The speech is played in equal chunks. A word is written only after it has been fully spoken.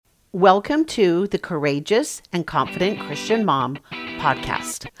Welcome to the Courageous and Confident Christian Mom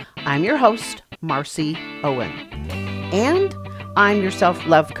podcast. I'm your host, Marcy Owen, and I'm your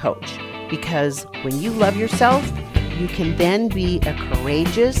self-love coach because when you love yourself, you can then be a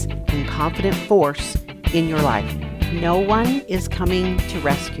courageous and confident force in your life. No one is coming to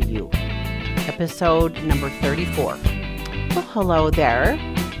rescue you. Episode number 34. Well, hello there.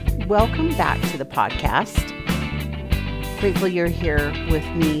 Welcome back to the podcast. Grateful you're here with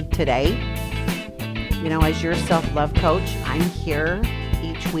me today. You know, as your self-love coach, I'm here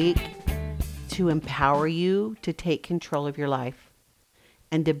each week to empower you to take control of your life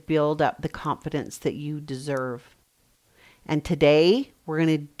and to build up the confidence that you deserve. And today, we're going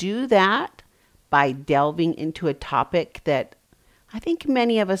to do that by delving into a topic that I think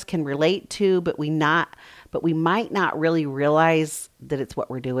many of us can relate to, but we might not really realize that it's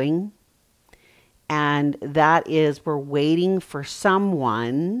what we're doing. And that is we're waiting for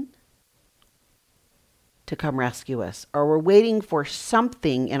someone to come rescue us, or we're waiting for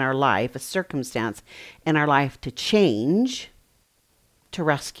something in our life, a circumstance in our life to change to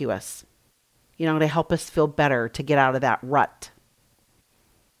rescue us, you know, to help us feel better, to get out of that rut.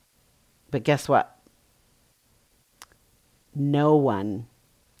 But guess what? No one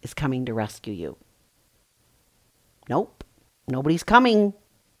is coming to rescue you. Nope, nobody's coming.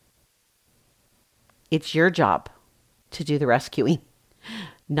 It's your job to do the rescuing.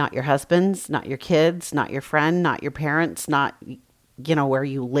 Not your husband's, not your kids, not your friend, not your parents, not, where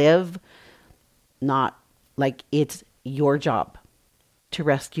you live. It's your job to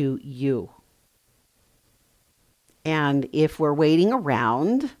rescue you. And if we're waiting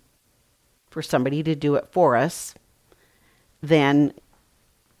around for somebody to do it for us, then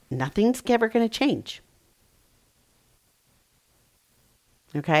nothing's ever going to change.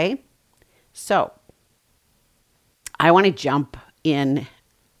 Okay? So, I want to jump in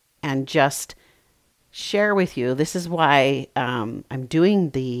and just share with you. This is why I'm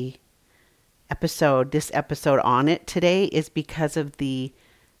doing this episode on it today, is because of the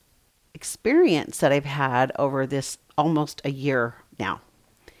experience that I've had over this almost a year now.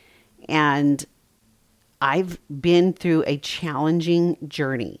 And I've been through a challenging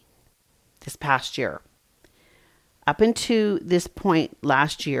journey this past year. Up until this point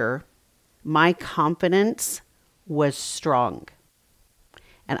last year, my confidence was strong.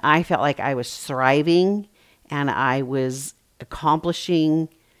 And I felt like I was thriving and I was accomplishing,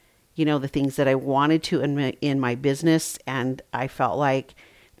 the things that I wanted to in my business. And I felt like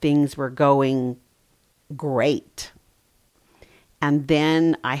things were going great. And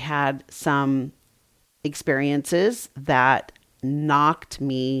then I had some experiences that knocked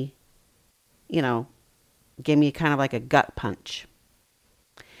me, gave me kind of like a gut punch.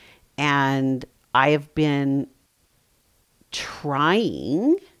 And I have been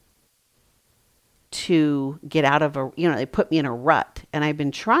trying to get out of they put me in a rut, and I've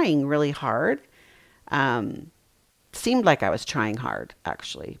been trying really hard. Seemed like I was trying hard,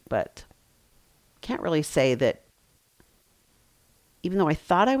 actually, but can't really say that. Even though I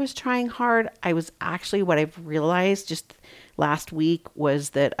thought I was trying hard, I was actually, what I've realized just last week was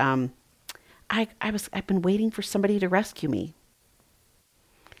that I've been waiting for somebody to rescue me.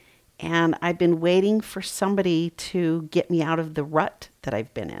 And I've been waiting for somebody to get me out of the rut that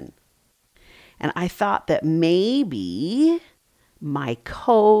I've been in. And I thought that maybe my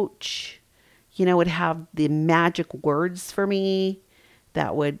coach, would have the magic words for me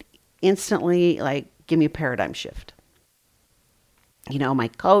that would instantly give me a paradigm shift. My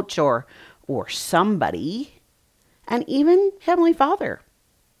coach or somebody, and even Heavenly Father.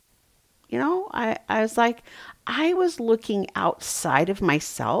 I was like, I was looking outside of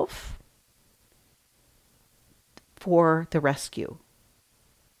myself for the rescue.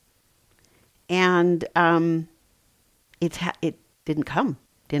 And it didn't come.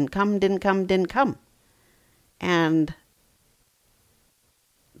 And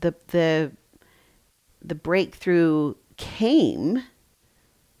the breakthrough came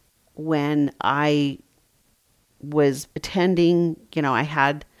when I was attending, I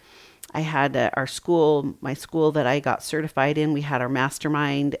had my school that I got certified in, we had our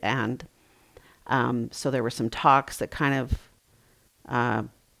mastermind, and so there were some talks that kind of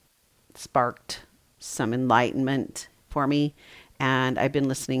sparked some enlightenment for me. And I've been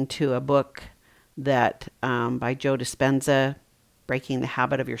listening to a book that by Joe Dispenza, Breaking the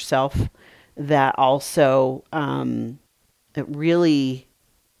Habit of Yourself, that also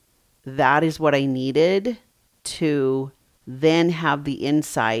that is what I needed to then have the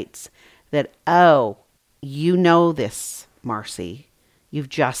insights that, this, Marcy. You've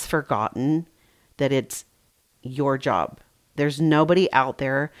just forgotten that it's your job. There's nobody out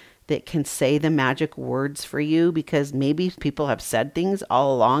there that can say the magic words for you, because maybe people have said things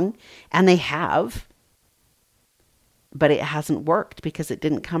all along and they have, but it hasn't worked because it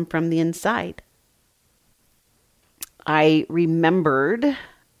didn't come from the inside. I remembered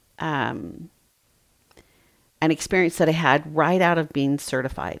an experience that I had right out of being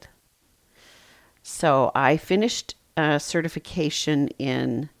certified. So I finished certification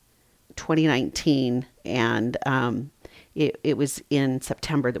in 2019, and it was in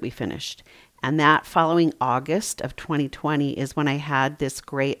September that we finished. And that following August of 2020 is when I had this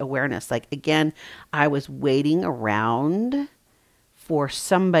great awareness. Like, again, I was waiting around for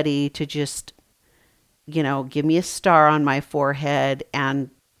somebody to just, give me a star on my forehead and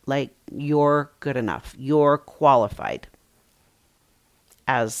like, you're good enough. You're qualified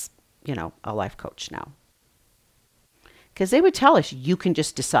as, a life coach now. Because they would tell us, you can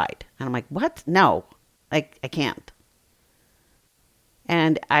just decide. And I'm like, what? No, I can't.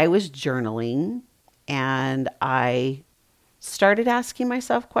 And I was journaling and I started asking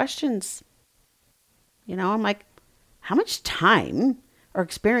myself questions. I'm like, how much time or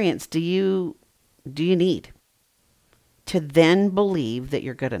experience do you need to then believe that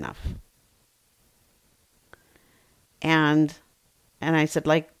you're good enough? And I said,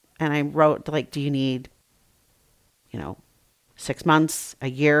 and I wrote, do you need, 6 months, a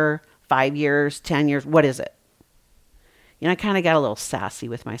year, 5 years, 10 years? What is it? I kind of got a little sassy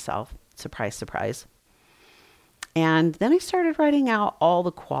with myself. Surprise, surprise. And then I started writing out all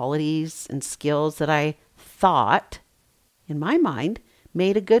the qualities and skills that I thought, in my mind,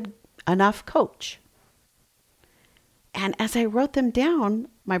 made a good enough coach. And as I wrote them down,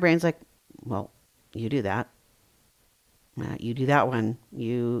 my brain's like, well, you do that. You do that one.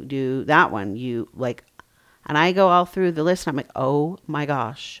 You do that one. And I go all through the list and I'm like, oh my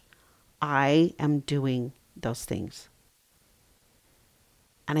gosh, I am doing those things.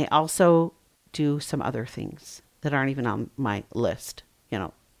 And I also do some other things that aren't even on my list,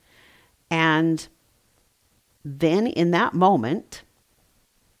 And then in that moment,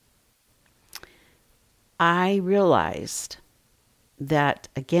 I realized that,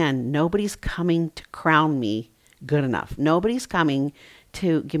 again, nobody's coming to crown me good enough. Nobody's coming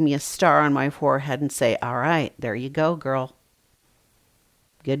to give me a star on my forehead and say, all right, there you go, girl.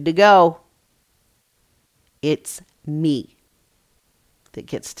 Good to go. It's me that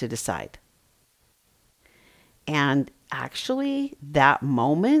gets to decide. And actually, that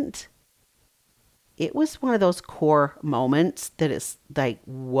moment, it was one of those core moments that is like,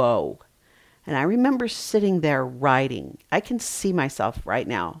 whoa. And I remember sitting there writing. I can see myself right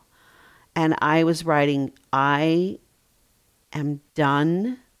now. And I was writing, I am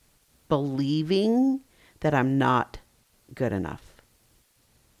done believing that I'm not good enough.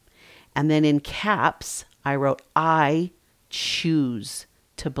 And then in caps, I wrote, I choose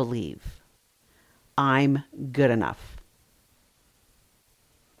to believe I'm good enough.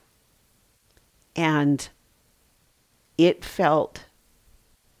 And it felt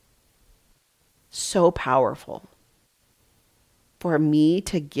so powerful for me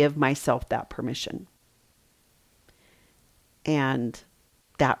to give myself that permission and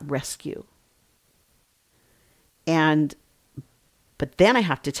that rescue. But then I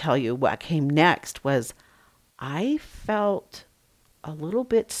have to tell you what came next was I felt a little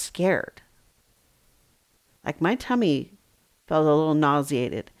bit scared. Like my tummy felt a little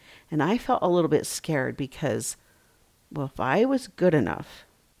nauseated, and I felt a little bit scared because, well, if I was good enough,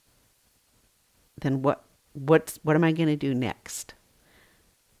 then what am I going to do next?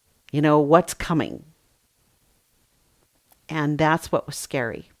 What's coming? And that's what was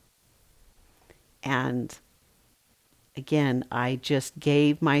scary. And again, I just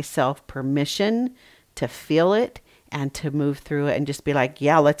gave myself permission to feel it and to move through it and just be like,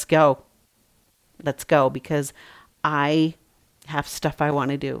 yeah, let's go. Let's go, because I have stuff I want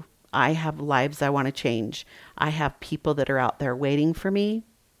to do. I have lives I want to change. I have people that are out there waiting for me.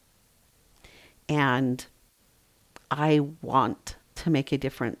 And I want to make a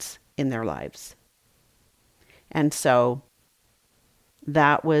difference in their lives. And so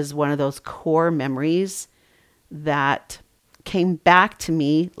that was one of those core memories that came back to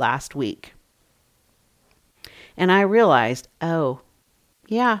me last week. And I realized, oh,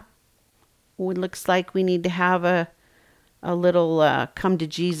 yeah, it looks like we need to have a little come to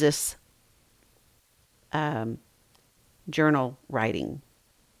Jesus journal writing.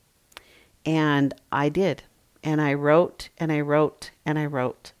 And I did. And I wrote and I wrote and I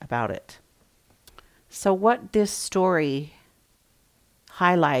wrote about it. So what this story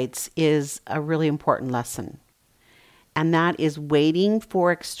highlights is a really important lesson. And that is waiting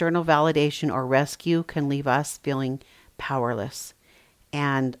for external validation or rescue can leave us feeling powerless.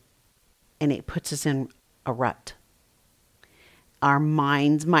 And and it puts us in a rut. Our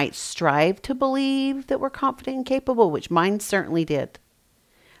minds might strive to believe that we're confident and capable, which mine certainly did.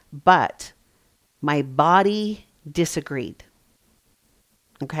 But my body disagreed.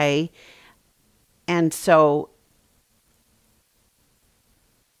 Okay? And so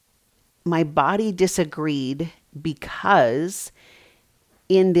my body disagreed because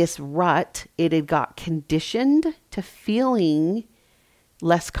in this rut, it had got conditioned to feeling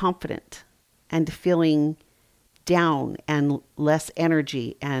less confident and feeling down and less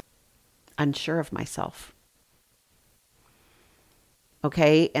energy and unsure of myself.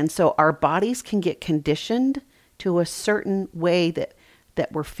 Okay? And so our bodies can get conditioned to a certain way that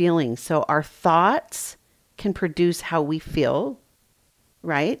we're feeling. So our thoughts can produce how we feel,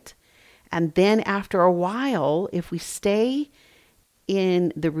 right? And then after a while, if we stay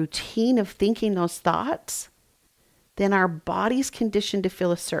in the routine of thinking those thoughts, then our body's conditioned to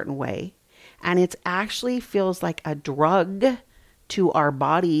feel a certain way. And it actually feels like a drug to our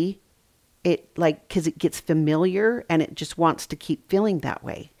body. Because it gets familiar and it just wants to keep feeling that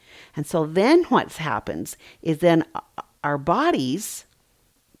way. And so then what happens is then our bodies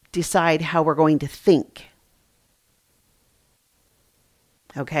decide how we're going to think.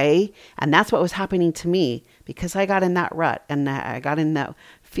 Okay? And that's what was happening to me because I got in that rut and I got in that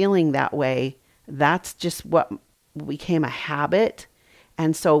feeling that way. That's just what became a habit.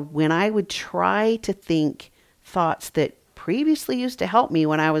 And so when I would try to think thoughts that previously used to help me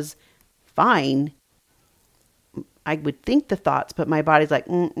when I was fine, I would think the thoughts, but my body's like,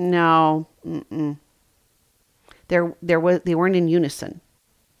 no. They weren't in unison.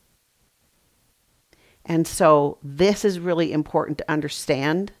 And so this is really important to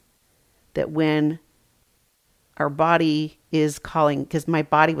understand that when our body is calling, because my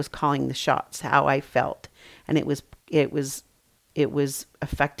body was calling the shots, how I felt, and it was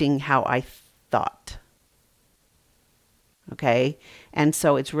affecting how I thought. Okay. And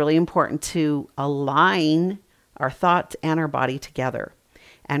so it's really important to align our thoughts and our body together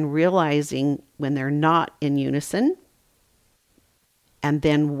and realizing when they're not in unison and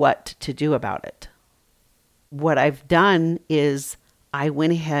then what to do about it. What I've done is I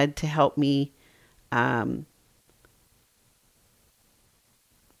went ahead to help me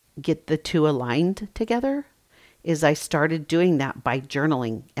get the two aligned together is I started doing that by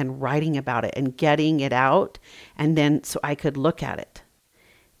journaling and writing about it and getting it out. And then so I could look at it.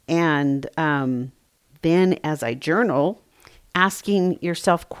 And then as I journal, asking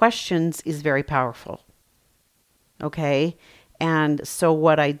yourself questions is very powerful. Okay. And so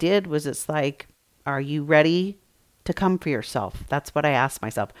what I did was it's like, are you ready to come for yourself? That's what I asked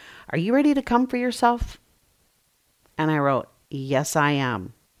myself. Are you ready to come for yourself? And I wrote, yes, I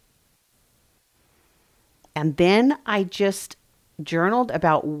am. And then I just journaled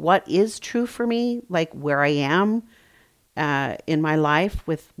about what is true for me, like where I am in my life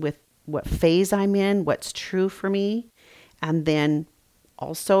with what phase I'm in, what's true for me. And then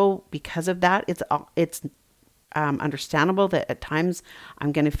also because of that, it's understandable that at times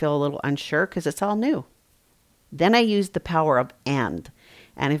I'm going to feel a little unsure because it's all new. Then I use the power of and.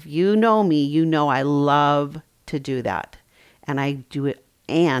 And if you know me, you know I love to do that. And I do it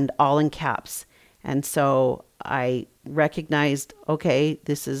and all in caps. And so I recognized, okay,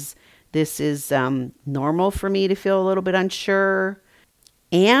 this is normal for me to feel a little bit unsure,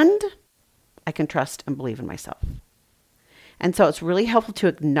 and I can trust and believe in myself. And so it's really helpful to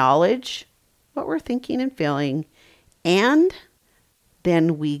acknowledge what we're thinking and feeling, and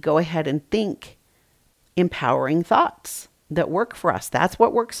then we go ahead and think empowering thoughts that work for us. That's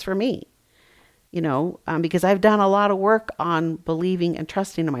what works for me. Because I've done a lot of work on believing and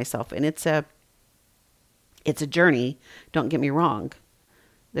trusting in myself, and it's a journey. Don't get me wrong.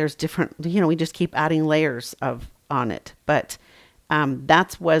 There's different, we just keep adding layers on it. But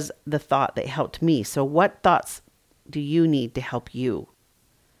that was the thought that helped me. So what thoughts do you need to help you?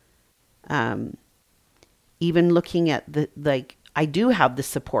 Even looking at I do have the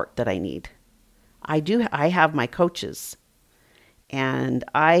support that I need. I have my coaches and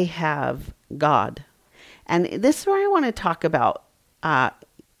I have God. And this is where I want to talk about,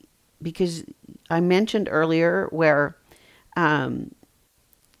 because I mentioned earlier where, not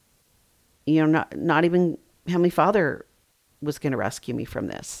even Heavenly Father was going to rescue me from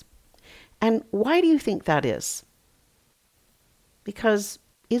this. And why do you think that is? Because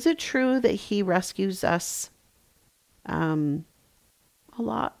is it true that He rescues us a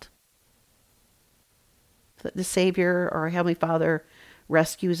lot? That the Savior or Heavenly Father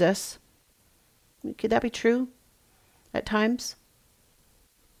rescues us? Could that be true at times?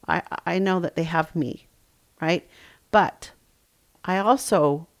 I know that they have me, right? But I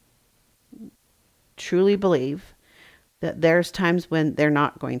also truly believe that there's times when they're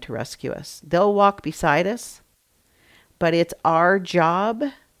not going to rescue us. They'll walk beside us, but it's our job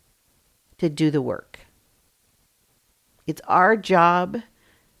to do the work. It's our job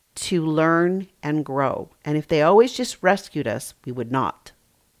to learn and grow. And if they always just rescued us, we would not.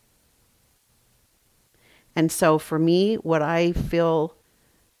 And so for me, what I feel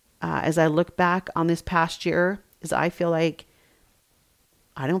as I look back on this past year is I feel like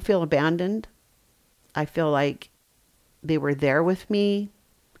I don't feel abandoned. I feel like they were there with me,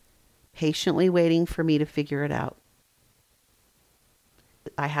 patiently waiting for me to figure it out.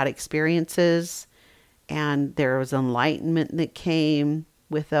 I had experiences, and there was enlightenment that came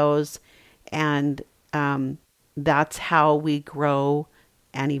with those. And that's how we grow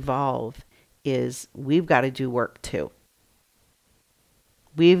and evolve, is we've got to do work too.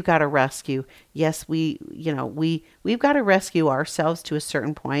 We've got to rescue. Yes, we've got to rescue ourselves to a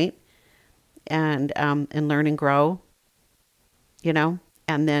certain point and learn and grow, and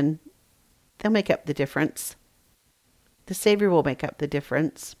then they'll make up the difference. The Savior will make up the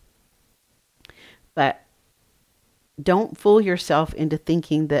difference. But don't fool yourself into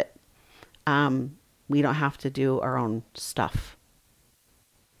thinking that we don't have to do our own stuff.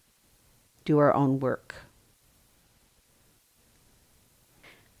 Do our own work.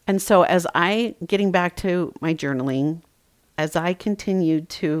 And so getting back to my journaling, as I continued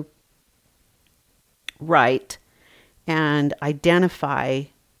to write and identify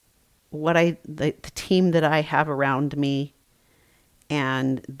the team that I have around me,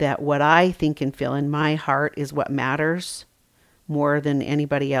 and that what I think and feel in my heart is what matters more than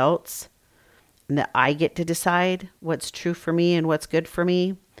anybody else, and that I get to decide what's true for me and what's good for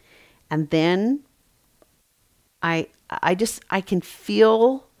me. And then I can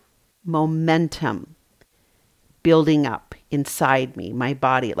feel momentum building up inside me, my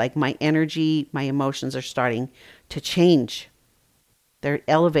body, like my energy, my emotions are starting to change. They're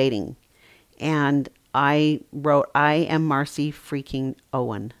elevating. And I wrote, I am Marcy freaking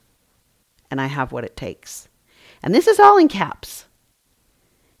Owen, and I have what it takes. And this is all in caps.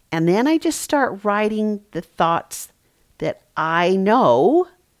 And then I just start writing the thoughts that I know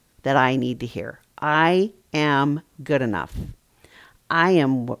that I need to hear. I am good enough. I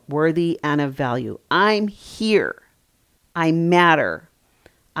am worthy and of value. I'm here. I matter.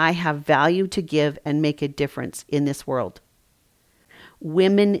 I have value to give and make a difference in this world.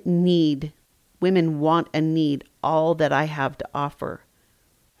 Women want and need all that I have to offer.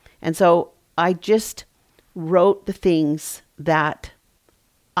 And so I just wrote the things that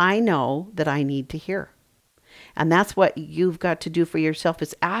I know that I need to hear. And that's what you've got to do for yourself,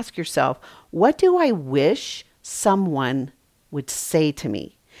 is ask yourself, what do I wish someone would say to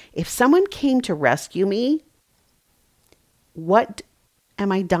me? If someone came to rescue me, what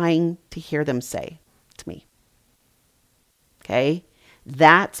am I dying to hear them say to me? Okay?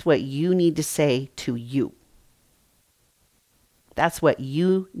 That's what you need to say to you. That's what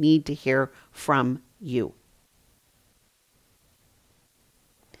you need to hear from you.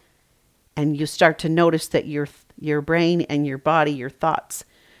 And you start to notice that your brain and your body, your thoughts,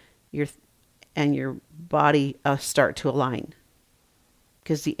 and your body start to align,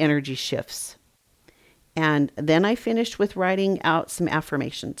 because the energy shifts. And then I finished with writing out some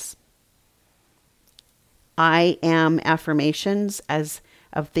affirmations. I am affirmations as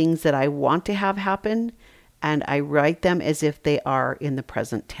of things that I want to have happen, and I write them as if they are in the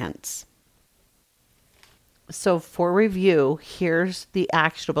present tense. So for review, here's the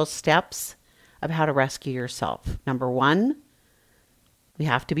actionable steps of how to rescue yourself. Number 1, we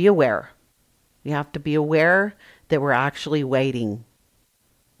have to be aware. We have to be aware that we're actually waiting,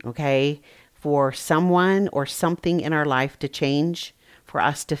 okay, for someone or something in our life to change, for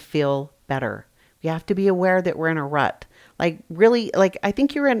us to feel better. We have to be aware that we're in a rut. Like really, like I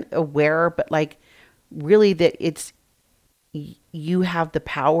think you're aware, but like really that it's, you have the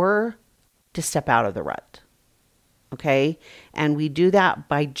power to step out of the rut. Okay. And we do that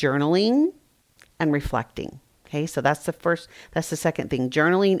by journaling and reflecting. Okay. So that's the second thing,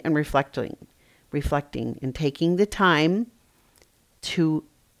 journaling and reflecting and taking the time to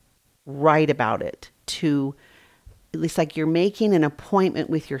write about it, to at least like you're making an appointment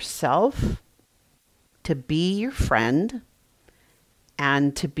with yourself to be your friend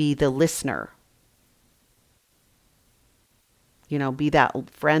and to be the listener. Be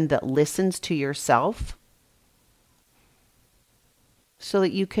that friend that listens to yourself so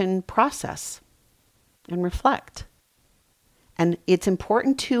that you can process and reflect. And it's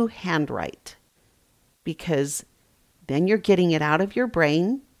important to handwrite, because then you're getting it out of your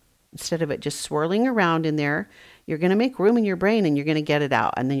brain instead of it just swirling around in there. You're going to make room in your brain and you're going to get it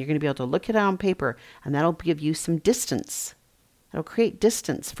out. And then you're going to be able to look it out on paper, and that'll give you some distance. It'll create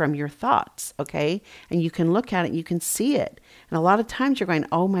distance from your thoughts, okay? And you can look at it, you can see it. And a lot of times you're going,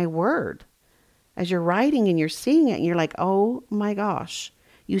 oh my word. As you're writing and you're seeing it, and you're like, oh my gosh.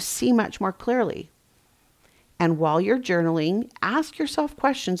 You see much more clearly. And while you're journaling, ask yourself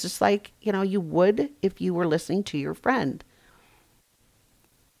questions just like, you would if you were listening to your friend.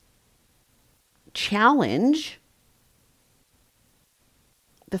 Challenge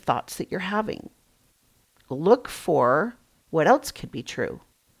the thoughts that you're having. Look for what else could be true.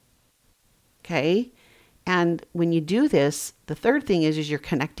 Okay? And when you do this, the third thing is you're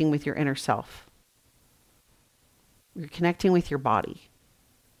connecting with your inner self. You're connecting with your body.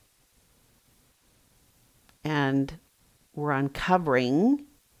 And we're uncovering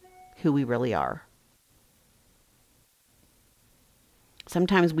who we really are.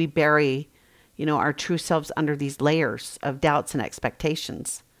 Sometimes we bury, our true selves under these layers of doubts and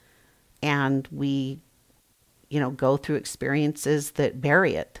expectations. And we, go through experiences that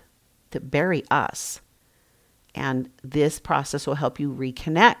bury it, that bury us. And this process will help you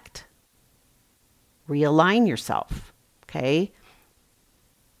reconnect, realign yourself, okay?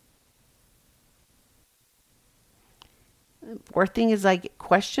 Fourth thing is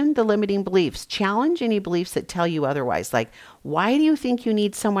question the limiting beliefs. Challenge any beliefs that tell you otherwise. Like, why do you think you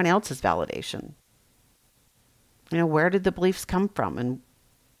need someone else's validation? Where did the beliefs come from? And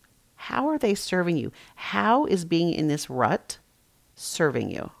how are they serving you? How is being in this rut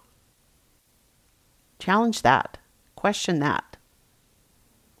serving you? Challenge that. Question that.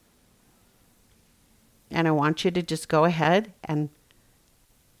 And I want you to just go ahead and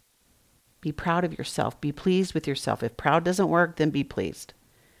be proud of yourself. Be pleased with yourself. If proud doesn't work, then be pleased.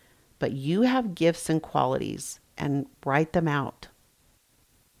 But you have gifts and qualities, and write them out.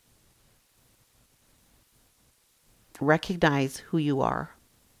 Recognize who you are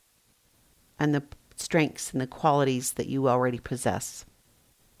and the strengths and the qualities that you already possess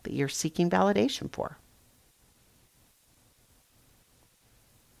that you're seeking validation for.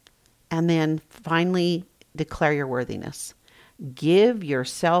 And then finally, declare your worthiness. Give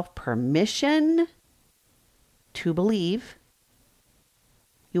yourself permission to believe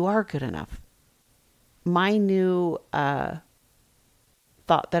you are good enough. My new thought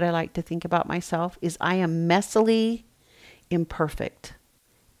that I like to think about myself is I am messily imperfect,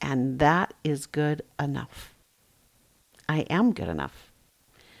 and that is good enough. I am good enough.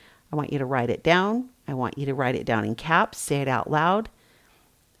 I want you to write it down. I want you to write it down in caps, say it out loud,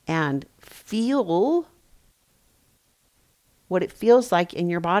 and feel what it feels like in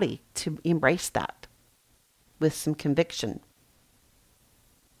your body to embrace that with some conviction.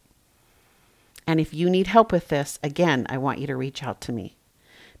 And if you need help with this, again, I want you to reach out to me,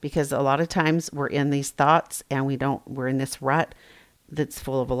 because a lot of times we're in these thoughts and we're in this rut that's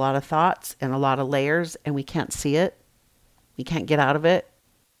full of a lot of thoughts and a lot of layers, and we can't see it. We can't get out of it.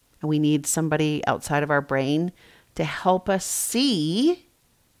 And we need somebody outside of our brain to help us see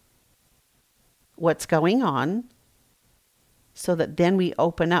what's going on, so that then we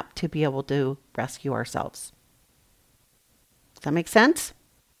open up to be able to rescue ourselves. Does that make sense?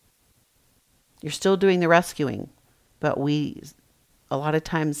 You're still doing the rescuing, but we a lot of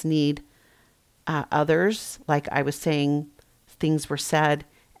times need others. Like I was saying, things were said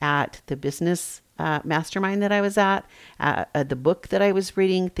at the business mastermind that I was at the book that I was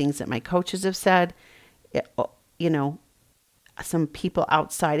reading, things that my coaches have said. Some people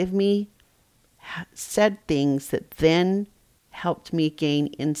outside of me said things that then helped me gain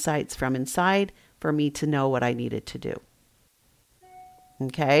insights from inside for me to know what I needed to do.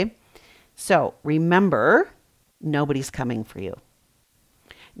 Okay? So remember, nobody's coming for you.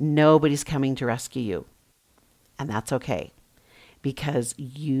 Nobody's coming to rescue you. And that's okay, because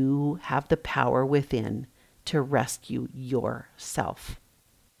you have the power within to rescue yourself.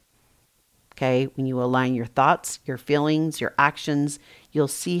 Okay? When you align your thoughts, your feelings, your actions, you'll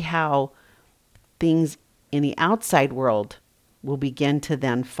see how things in the outside world will begin to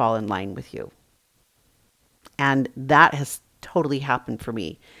then fall in line with you. And that has totally happened for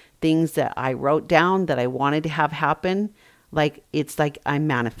me. Things that I wrote down that I wanted to have happen, it's like I'm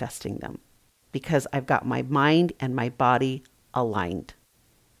manifesting them, because I've got my mind and my body aligned.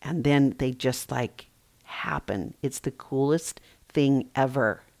 And then they just happen. It's the coolest thing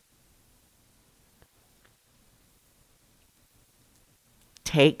ever.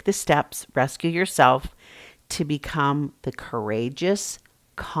 Take the steps, rescue yourself to become the courageous,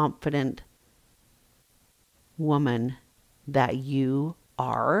 confident woman that you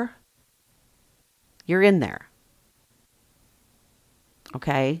are. You're in there.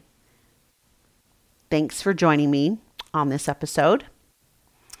 Okay? Thanks for joining me on this episode.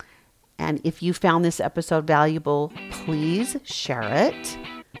 And if you found this episode valuable, please share it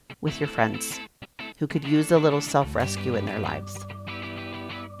with your friends who could use a little self-rescue in their lives.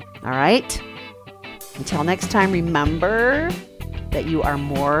 All right. Until next time, remember that you are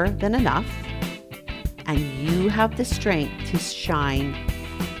more than enough and you have the strength to shine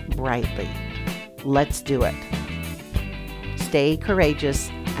brightly. Let's do it. Stay courageous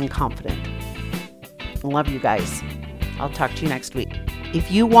and confident. I love you guys. I'll talk to you next week.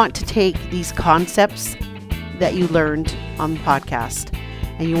 If you want to take these concepts that you learned on the podcast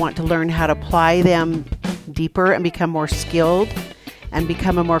and you want to learn how to apply them deeper and become more skilled and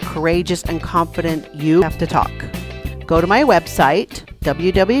become a more courageous and confident you, have to talk. Go to my website,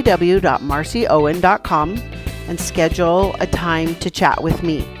 www.marcyowen.com, and schedule a time to chat with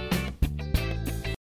me.